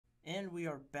And we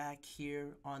are back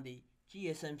here on the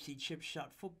GSMC Chip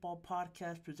Shot Football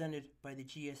Podcast presented by the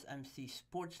GSMC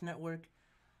Sports Network.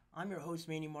 I'm your host,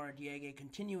 Manny Maradiaga,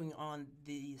 continuing on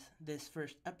this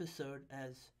first episode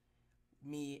as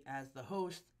me as the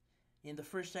host. In the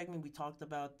first segment, we talked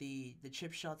about the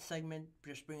Chip Shot segment,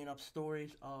 just bringing up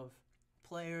stories of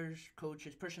players,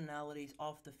 coaches, personalities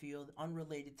off the field,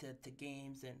 unrelated to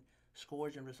games and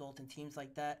scores and results and teams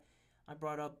like that. I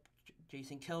brought up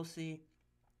Jason Kelsey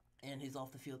and his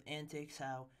off the field antics,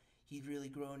 how he's really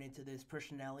grown into this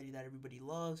personality that everybody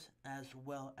loves, as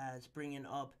well as bringing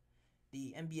up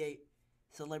the NBA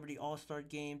Celebrity All Star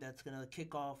game that's going to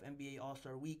kick off NBA All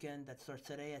Star weekend that starts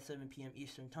today at 7 p.m.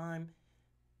 Eastern Time.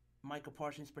 Michael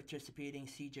Parsons participating,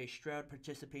 CJ Stroud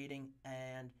participating,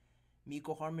 and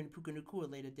Miko Harmon and Puka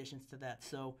Nacua late additions to that.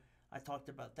 So I talked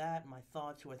about that, my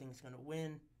thoughts, who I think is going to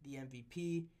win, the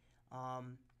MVP.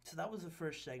 So that was the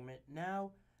first segment. Now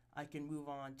I can move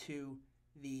on to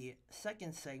the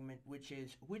second segment, which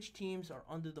is which teams are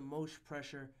under the most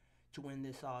pressure to win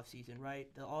this offseason,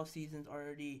 right? The offseason's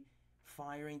already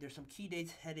firing. There's some key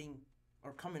dates heading,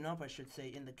 or coming up, I should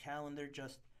say, in the calendar.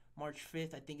 Just March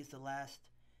 5th, I think, is the last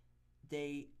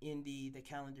day in the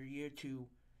calendar year to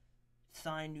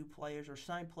sign new players, or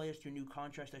sign players to new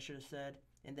contracts, I should have said.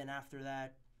 And then after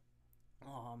that,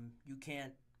 you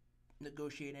can't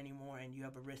negotiate anymore, and you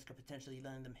have a risk of potentially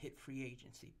letting them hit free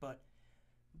agency. But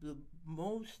the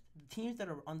teams that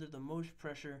are under the most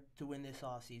pressure to win this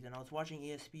offseason. I was watching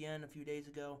ESPN a few days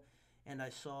ago, and I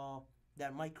saw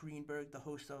that Mike Greenberg, the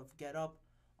host of Get Up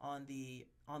on the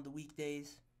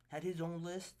weekdays, had his own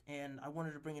list, and I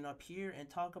wanted to bring it up here and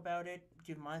talk about it,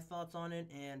 give my thoughts on it,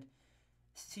 and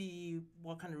see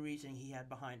what kind of reasoning he had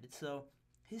behind it. So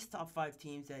his top 5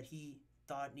 teams that he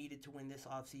thought needed to win this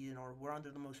offseason, or were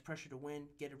under the most pressure to win,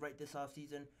 get it right this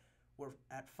offseason, were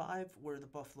at 5 were the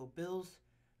Buffalo Bills.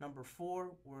 Number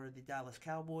 4 were the Dallas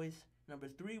Cowboys. Number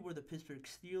 3 were the Pittsburgh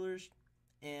Steelers.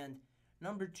 And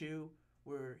number 2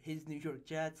 were his New York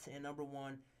Jets. And number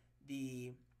 1,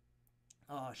 the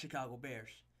Chicago Bears.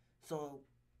 So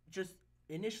just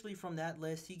initially from that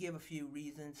list, he gave a few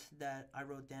reasons that I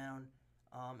wrote down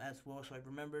as well. So I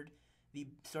remembered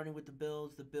starting with the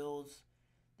Bills. The Bills,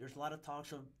 there's a lot of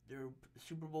talks of their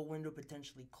Super Bowl window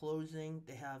potentially closing.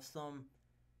 They have some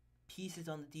pieces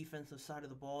on the defensive side of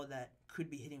the ball that could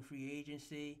be hitting free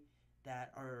agency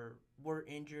that were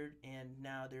injured, and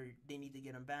now they need to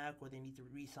get them back, or they need to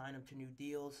re-sign them to new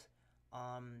deals.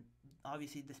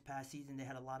 Obviously, this past season they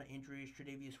had a lot of injuries: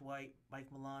 Tre'Davious White, Mike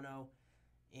Milano,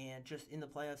 and just in the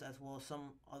playoffs as well,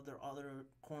 some other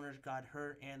corners got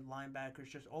hurt, and linebackers,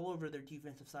 just all over their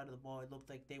defensive side of the ball. It looked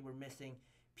like they were missing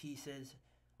pieces.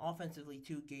 Offensively,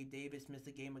 too, Gabe Davis missed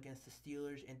a game against the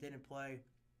Steelers and didn't play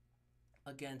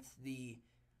against the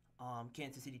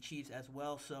Kansas City Chiefs as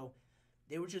well. So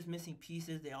they were just missing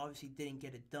pieces. They obviously didn't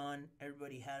get it done.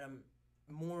 Everybody had them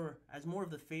more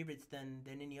of the favorites than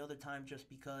any other time, just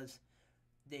because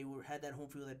they had that home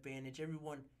field advantage.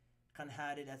 Everyone kind of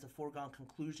had it as a foregone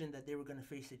conclusion that they were going to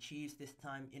face the Chiefs this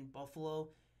time in Buffalo.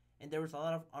 And there was a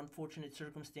lot of unfortunate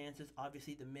circumstances.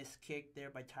 Obviously, the missed kick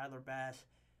there by Tyler Bass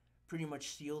pretty much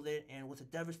sealed it, and was a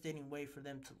devastating way for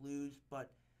them to lose. But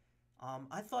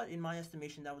I thought, in my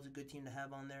estimation, that was a good team to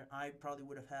have on there. I probably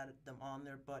would have had them on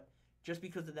there, but just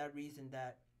because of that reason,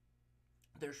 that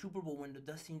their Super Bowl window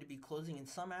does seem to be closing in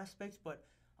some aspects, but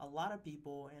a lot of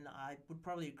people, and I would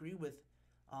probably agree with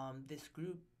this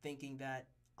group, thinking that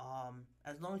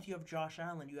as long as you have Josh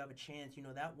Allen, you have a chance.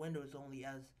 That window is only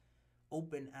as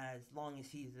open as long as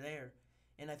he's there.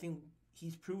 And I think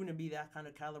he's proven to be that kind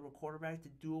of caliber quarterback to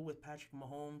duel with Patrick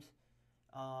Mahomes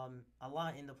a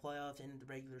lot in the playoffs and in the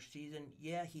regular season.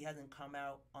 Yeah, he hasn't come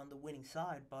out on the winning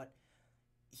side, but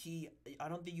I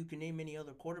don't think you can name any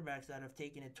other quarterbacks that have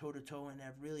taken it toe-to-toe and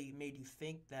have really made you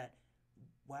think that,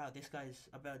 wow, this guy's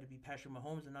about to be Patrick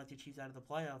Mahomes and knock the Chiefs out of the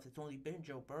playoffs. It's only been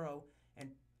Joe Burrow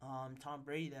and Tom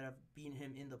Brady that have beaten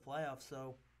him in the playoffs.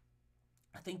 So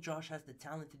I think Josh has the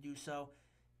talent to do so.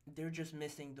 They're just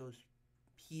missing those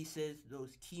pieces,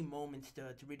 those key moments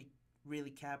to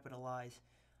really capitalize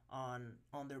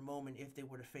on their moment if they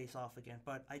were to face off again.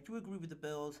 But I do agree with the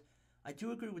Bills. I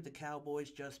do agree with the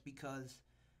Cowboys, just because,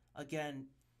 again,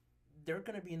 they're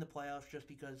going to be in the playoffs just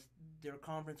because their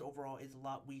conference overall is a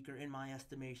lot weaker, in my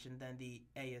estimation, than the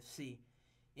AFC.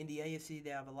 In the AFC, they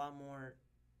have a lot more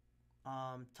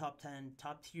top 10,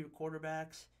 top tier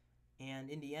quarterbacks. And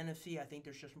in the NFC, I think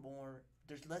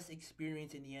there's less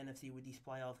experience in the NFC with these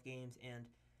playoff games. And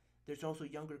there's also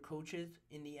younger coaches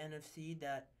in the NFC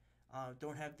that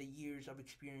don't have the years of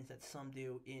experience that some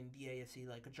do in the AFC,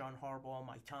 like a John Harbaugh,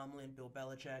 Mike Tomlin, Bill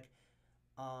Belichick,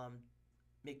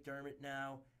 McDermott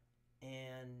now.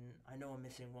 and I know I'm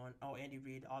missing one. Oh, Andy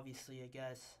Reid, obviously, I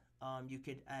guess. You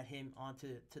could add him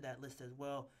onto that list as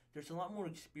well. There's a lot more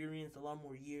experience, a lot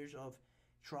more years of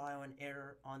trial and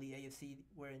error on the AFC,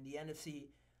 where in the NFC,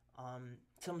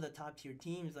 some of the top tier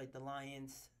teams like the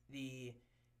Lions, the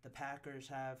Packers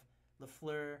have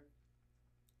LaFleur,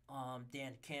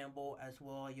 Dan Campbell as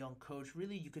well, a young coach.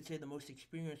 Really, you could say the most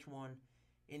experienced one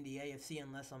in the AFC,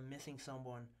 unless I'm missing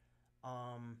someone.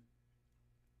 Um,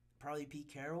 Probably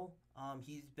Pete Carroll.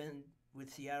 He's been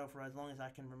with Seattle for as long as I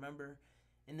can remember.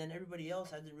 And then everybody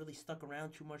else hasn't really stuck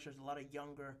around too much. There's a lot of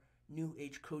younger, new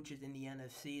age coaches in the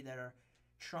NFC that are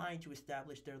trying to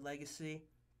establish their legacy.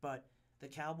 But the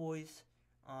Cowboys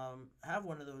have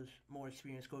one of those more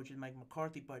experienced coaches, Mike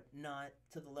McCarthy, but not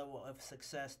to the level of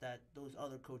success that those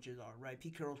other coaches are, right?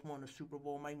 Pete Carroll's won a Super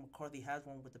Bowl. Mike McCarthy has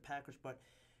one with the Packers, but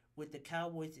with the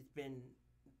Cowboys, it's been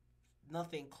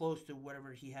nothing close to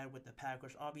whatever he had with the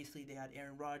Packers. Obviously, they had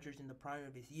Aaron Rodgers in the prime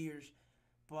of his years,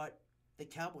 but the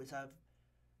Cowboys have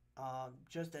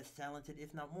just as talented,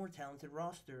 if not more talented,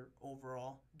 roster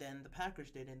overall than the Packers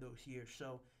did in those years.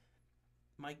 So,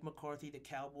 Mike McCarthy, the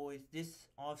Cowboys, this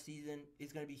offseason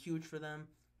is going to be huge for them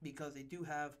because they do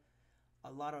have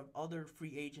a lot of other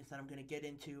free agents that I'm going to get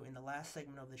into in the last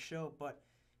segment of the show. But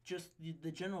just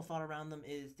the general thought around them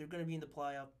is they're going to be in the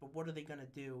playoff, but what are they going to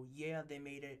do? Yeah, they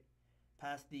made it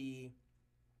past the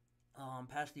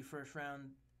first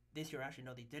round this year. Actually,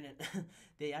 no, they didn't.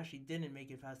 They actually didn't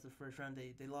make it past the first round.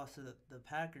 They lost to the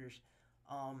Packers.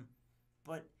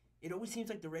 But it always seems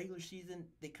like the regular season,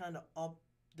 they kind of up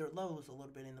their levels a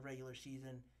little bit in the regular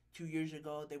season. 2 years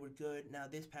ago, they were good. Now,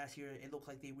 this past year, it looked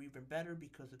like they were even better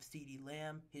because of CeeDee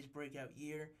Lamb, his breakout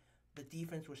year. The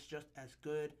defense was just as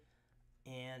good,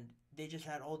 and they just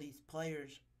had all these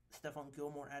players. Stephon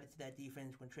Gilmore added to that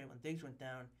defense when Trayvon Diggs went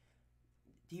down.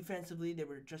 Defensively, they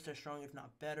were just as strong, if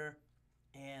not better.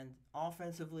 And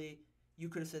offensively, you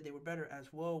could have said they were better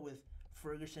as well with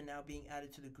Ferguson now being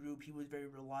added to the group. He was very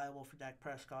reliable for Dak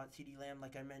Prescott. CeeDee Lamb,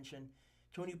 like I mentioned.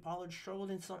 Tony Pollard struggled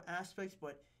in some aspects,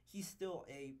 but he's still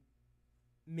a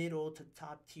middle to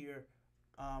top tier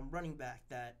running back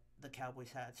that the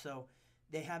Cowboys had. So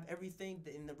they have everything.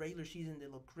 In the regular season, they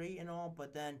look great and all,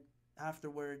 but then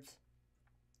afterwards,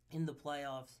 in the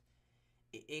playoffs,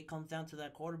 it comes down to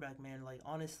that quarterback, man. Like,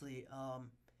 honestly,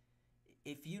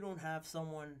 if you don't have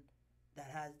someone that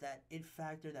has that it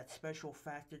factor, that special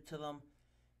factor to them,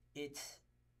 it's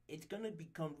going to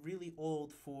become really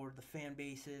old for the fan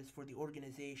bases, for the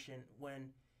organization,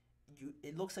 when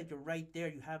it looks like you're right there,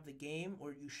 you have the game,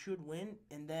 or you should win,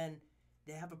 and then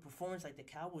they have a performance like the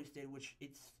Cowboys did, which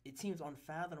it seems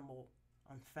unfathomable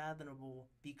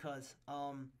because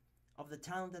of the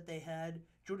talent that they had.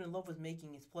 Jordan Love was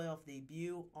making his playoff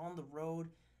debut on the road,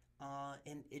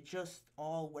 and it just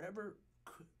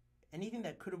anything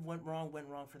that could have went wrong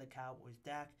for the Cowboys.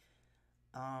 Dak,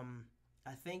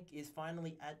 I think, is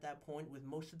finally at that point with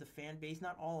most of the fan base.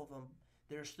 Not all of them.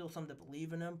 There are still some that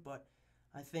believe in him, but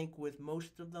I think with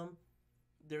most of them,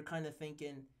 they're kind of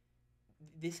thinking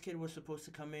this kid was supposed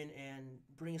to come in and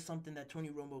bring something that Tony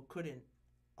Romo couldn't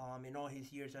in all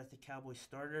his years as the Cowboys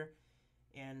starter.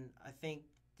 And I think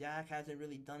Dak hasn't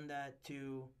really done that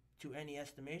to any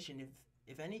estimation.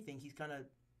 If anything, he's kind of,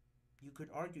 you could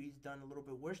argue he's done a little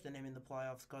bit worse than him in the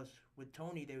playoffs, because with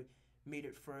Tony, they made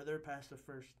it further past the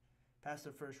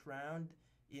first round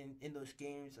in those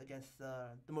games against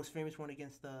the most famous one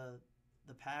against the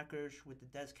Packers with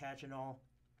the Dez catch and all.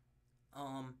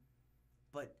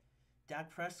 But Dak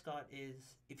Prescott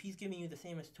is, if he's giving you the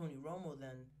same as Tony Romo,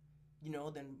 then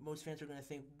most fans are going to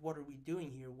think, what are we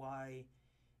doing here? Why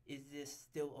is this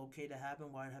still okay to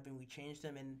happen? Why haven't we changed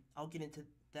them? And I'll get into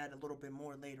that a little bit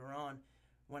more later on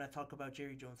when I talk about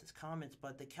Jerry Jones's comments.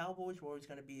 But the Cowboys were always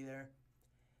going to be there.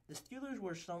 The Steelers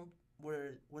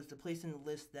was the place in the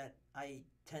list that I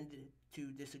tended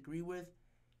to disagree with,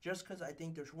 just because I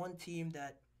think there's one team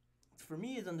that, for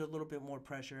me, is under a little bit more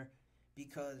pressure.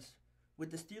 Because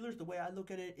with the Steelers, the way I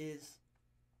look at it is,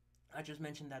 I just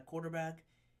mentioned that quarterback,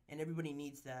 and everybody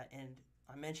needs that. And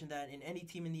I mentioned that in any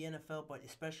team in the NFL, but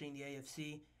especially in the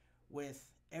AFC,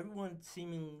 with everyone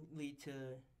seemingly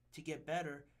to get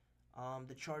better.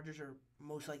 The Chargers are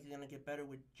most likely going to get better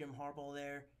with Jim Harbaugh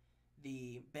there.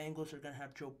 The Bengals are going to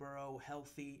have Joe Burrow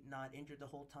healthy, not injured the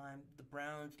whole time. The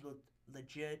Browns look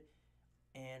legit,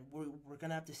 and we're going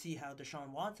to have to see how Deshaun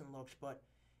Watson looks. But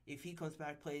if he comes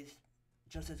back, plays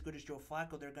just as good as Joe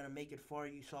Flacco, they're going to make it far.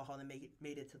 You saw how they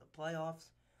made it to the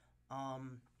playoffs.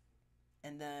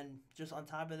 And then just on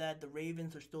top of that, the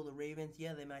Ravens are still the Ravens.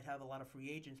 Yeah, they might have a lot of free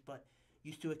agents, but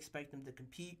you still expect them to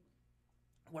compete.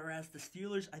 Whereas the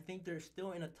Steelers, I think they're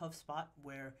still in a tough spot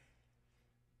where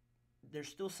there's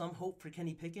still some hope for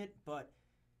Kenny Pickett, but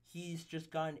he's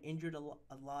just gotten injured a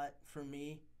lot for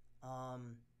me.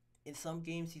 Um, in some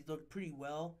games, he's looked pretty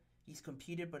well. He's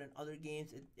competed, but in other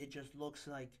games, it just looks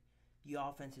like the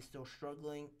offense is still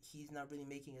struggling. He's not really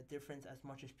making a difference as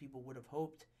much as people would have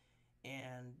hoped.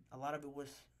 And a lot of it was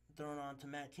thrown on to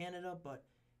Matt Canada, but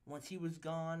once he was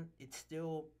gone, it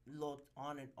still looked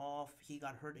on and off. He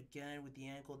got hurt again with the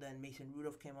ankle. Then Mason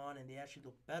Rudolph came on, and they actually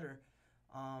looked better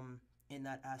um, in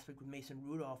that aspect with Mason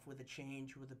Rudolph with a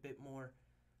change, with a bit more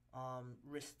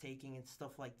risk taking and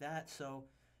stuff like that. So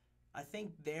I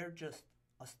think they're just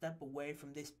a step away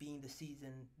from this being the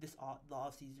season, the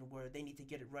off season where they need to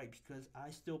get it right, because I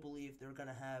still believe they're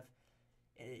gonna have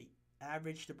a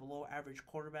average to below average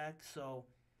quarterback. So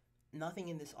nothing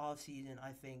in this off season,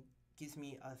 I think, gives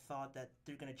me a thought that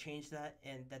they're gonna change that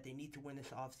and that they need to win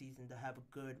this off season to have a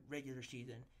good regular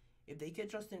season. If they get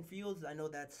Justin Fields, I know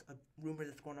that's a rumor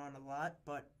that's going on a lot,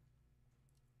 but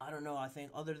I don't know. I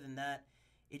think other than that,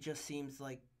 it just seems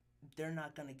like they're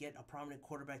not going to get a prominent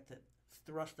quarterback to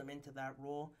thrust them into that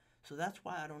role. So that's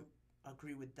why I don't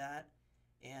agree with that.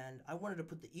 And I wanted to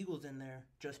put the Eagles in there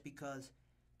just because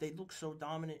they look so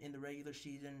dominant in the regular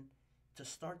season to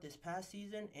start this past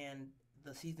season, and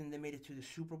the season they made it to the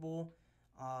Super Bowl.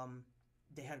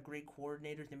 They had great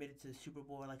coordinators. They made it to the Super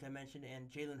Bowl, like I mentioned, and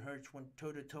Jalen Hurts went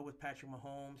toe to toe with Patrick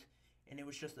Mahomes, and it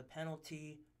was just a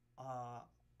penalty,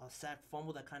 a sack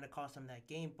fumble that kind of cost them that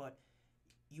game. But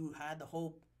you had the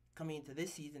hope coming into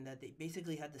this season that they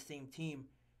basically had the same team,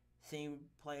 same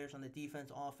players on the defense,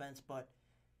 offense, but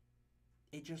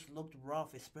it just looked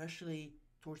rough, especially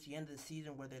towards the end of the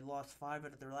season where they lost 5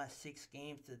 out of their last 6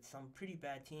 games to some pretty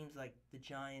bad teams like the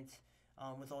Giants,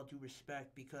 with all due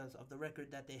respect, because of the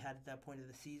record that they had at that point of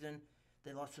the season.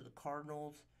 They lost to the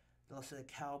Cardinals, they lost to the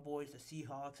Cowboys, the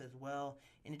Seahawks as well,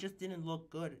 and it just didn't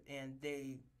look good. And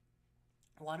a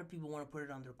lot of people want to put it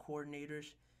on their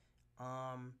coordinators,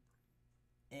 um,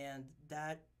 and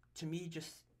that to me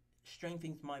just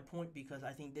strengthens my point, because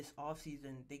I think this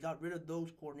offseason they got rid of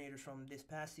those coordinators from this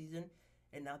past season,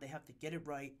 and now they have to get it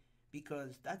right,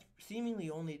 because that's seemingly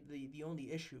only the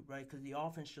only issue, right? Because the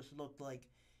offense just looked like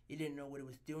it didn't know what it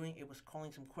was doing. It was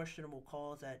calling some questionable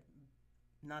calls at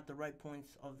not the right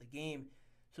points of the game.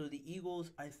 So the Eagles,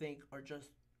 I think, are just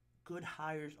good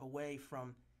hires away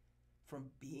from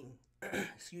being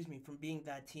excuse me, from being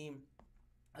that team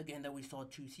again that we saw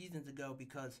 2 seasons ago,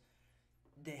 because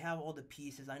they have all the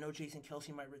pieces. I know Jason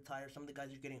Kelsey might retire. Some of the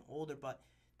guys are getting older, but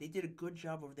they did a good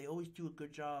job, or they always do a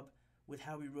good job with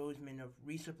Howie Roseman, of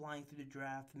resupplying through the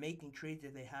draft, making trades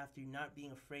if they have to, not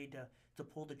being afraid to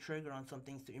pull the trigger on some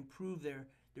things to improve their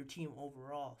team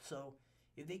overall. So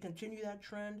if they continue that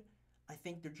trend, I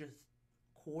think they're just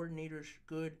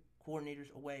good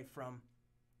coordinators away from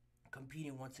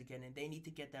competing once again, and they need to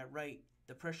get that right.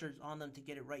 The pressure is on them to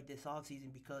get it right this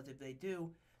offseason, because if they do,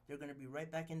 they're going to be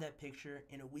right back in that picture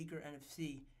in a weaker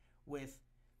NFC, with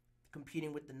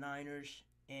competing with the Niners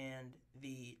and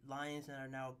the Lions that are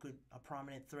now a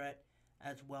prominent threat,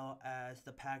 as well as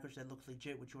the Packers that looks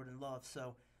legit with Jordan Love.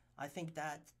 So I think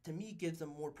that, to me, gives them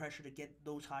more pressure to get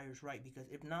those hires right, because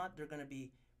if not, they're going to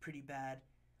be pretty bad,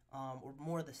 or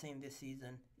more of the same this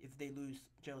season if they lose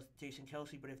Jason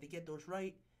Kelsey. But if they get those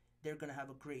right, they're going to have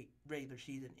a great regular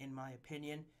season, in my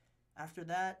opinion. After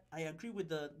that, I agree with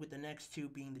the next two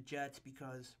being the Jets,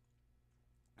 because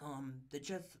the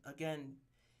Jets, again,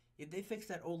 if they fix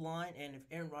that O-line, and if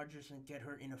Aaron Rodgers doesn't get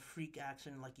hurt in a freak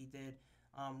accident like he did,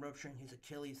 rupturing his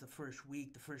Achilles the first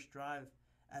week, the first drive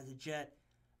as a Jet,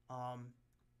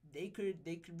 they could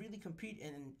really compete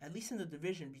in, at least in the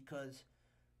division, because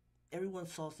everyone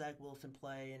saw Zach Wilson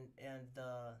play, and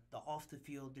the off the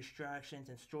field distractions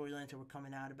and storylines that were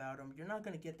coming out about him. You're not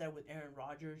going to get that with Aaron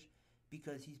Rodgers,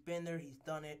 because he's been there, he's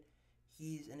done it.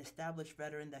 He's an established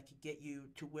veteran that could get you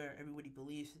to where everybody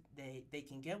believes they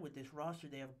can get with this roster.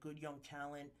 They have good young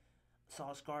talent.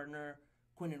 Sauce Gardner,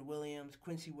 Quincy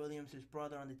Williams, his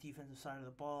brother, on the defensive side of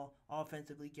the ball.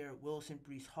 Offensively, Garrett Wilson,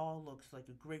 Breece Hall looks like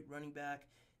a great running back.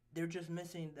 They're just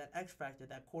missing that X factor,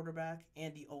 that quarterback,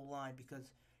 and the O-line,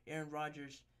 because Aaron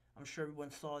Rodgers, I'm sure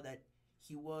everyone saw that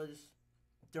he was,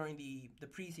 during the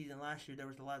preseason last year, there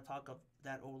was a lot of talk of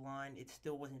that O-line. It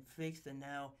still wasn't fixed, and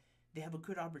now they have a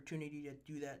good opportunity to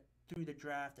do that through the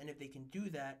draft. And if they can do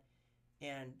that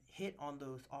and hit on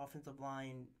those offensive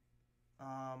line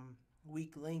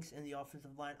weak links in the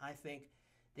offensive line, I think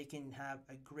they can have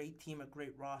a great team, a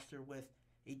great roster, with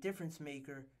a difference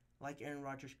maker like Aaron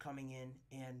Rodgers coming in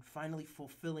and finally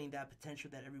fulfilling that potential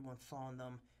that everyone saw in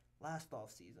them last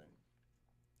offseason.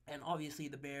 And obviously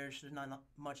the Bears, there's not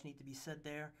much need to be said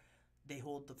there. They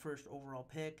hold the first overall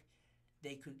pick.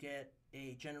 They could get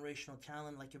a generational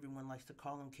talent, like everyone likes to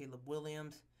call him, Caleb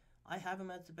Williams. I have him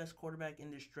as the best quarterback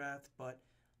in this draft, but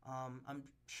I'm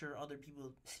sure other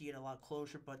people see it a lot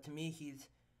closer. But to me, he's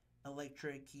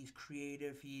electric. He's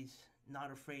creative. He's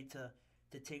not afraid to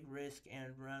take risk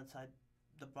and run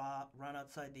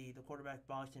outside the quarterback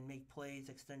box and make plays,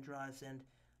 extend drives, and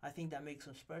I think that makes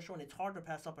him special. And it's hard to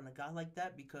pass up on a guy like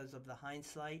that because of the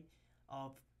hindsight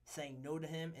of saying no to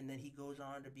him, and then he goes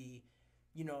on to be,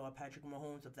 a Patrick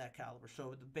Mahomes of that caliber.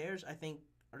 So the Bears, I think,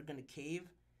 are going to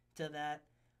cave to that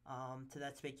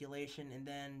speculation, and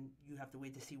then you have to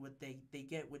wait to see what they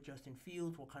get with Justin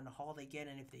Fields, what kind of haul they get,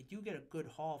 and if they do get a good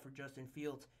haul for Justin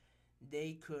Fields,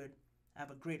 they could have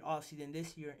a great offseason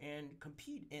this year and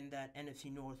compete in that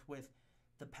NFC North with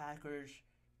the Packers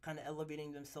kind of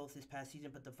elevating themselves this past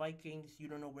season, but the Vikings, you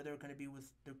don't know where they're going to be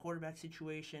with their quarterback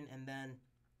situation, and then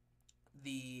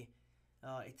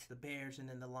it's the Bears and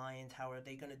then the Lions. How are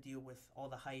they going to deal with all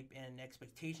the hype and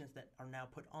expectations that are now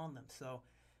put on them? So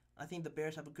I think the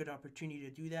Bears have a good opportunity to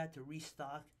do that, to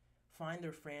restock, find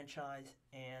their franchise,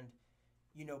 and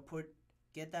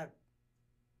get that,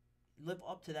 live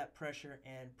up to that pressure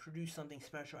and produce something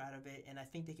special out of it. And I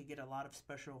think they could get a lot of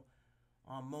special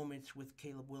moments with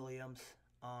Caleb Williams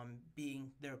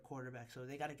being their quarterback. So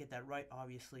they got to get that right.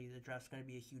 Obviously, the draft's going to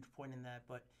be a huge point in that,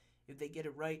 but if they get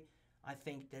it right, I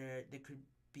think there could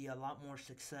be a lot more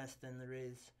success than there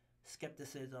is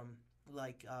skepticism,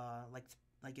 like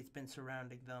it's been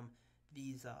surrounding them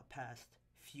these past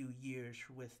few years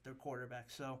with their quarterback.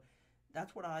 So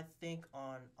that's what I think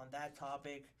on that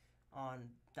topic.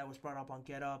 That was brought up on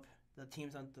Get Up. The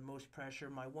teams under the most pressure.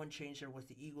 My one change there was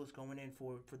the Eagles going in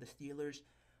for the Steelers.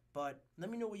 But let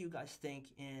me know what you guys think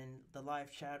in the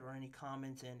live chat or any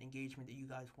comments and engagement that you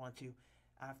guys want to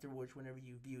afterwards whenever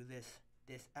you view this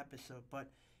episode. But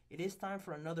it is time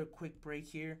for another quick break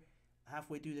here.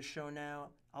 Halfway through the show now.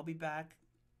 I'll be back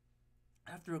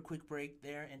after a quick break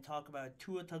there and talk about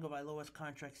Tua Tagovailoa's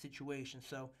contract situation.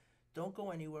 So don't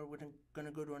go anywhere. We're going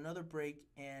to go to another break,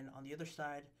 and on the other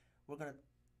side, we're going to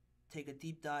take a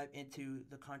deep dive into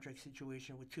the contract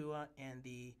situation with Tua and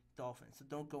the Dolphins. So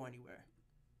don't go anywhere.